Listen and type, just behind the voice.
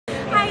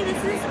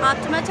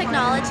Optoma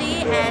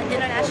technology at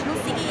International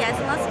CES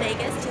in Las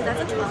Vegas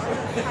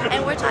 2012,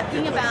 and we're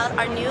talking about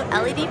our new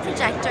LED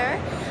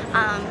projector.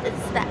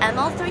 It's the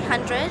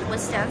ML300, which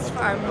stands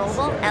for our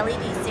mobile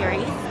LED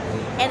series,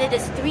 and it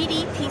is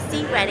 3D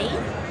PC ready,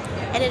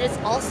 and it is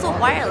also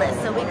wireless,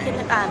 so we can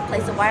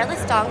place a wireless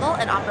dongle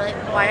and operate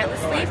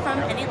wirelessly from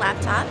any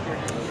laptop.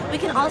 We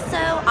can also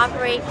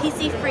operate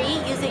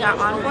PC-free using our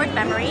onboard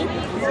memory,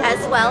 as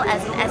well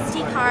as an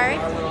SD card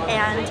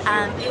and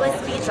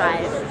USB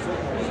drive.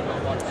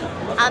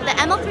 The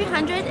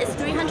ML300 is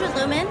 300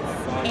 lumens,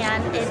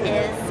 and it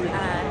is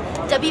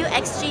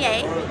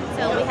WXGA,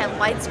 so we have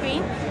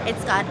widescreen.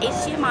 It's got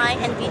HDMI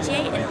and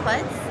VGA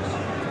inputs,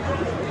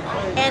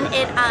 and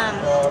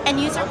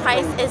end user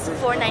price is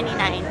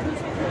 $499.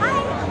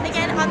 Hi,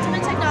 again,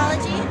 Optoma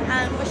Technology.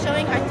 We're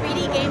showing our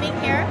 3D gaming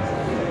here,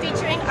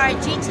 featuring our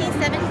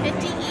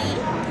GT750E.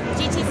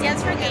 GT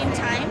stands for game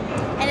time,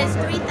 and it's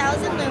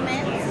 3000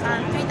 lumens,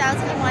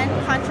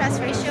 3001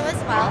 contrast ratio as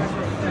well.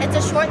 It's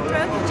a short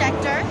throw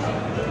projector,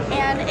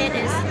 and it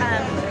is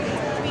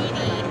 3D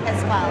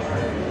as well.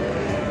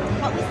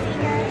 What we see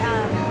here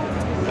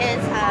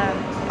is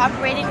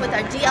operating with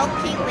our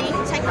DLP Link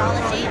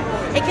technology.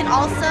 It can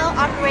also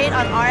operate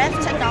on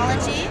RF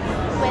technology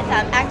with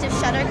active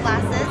shutter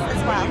glasses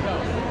as well.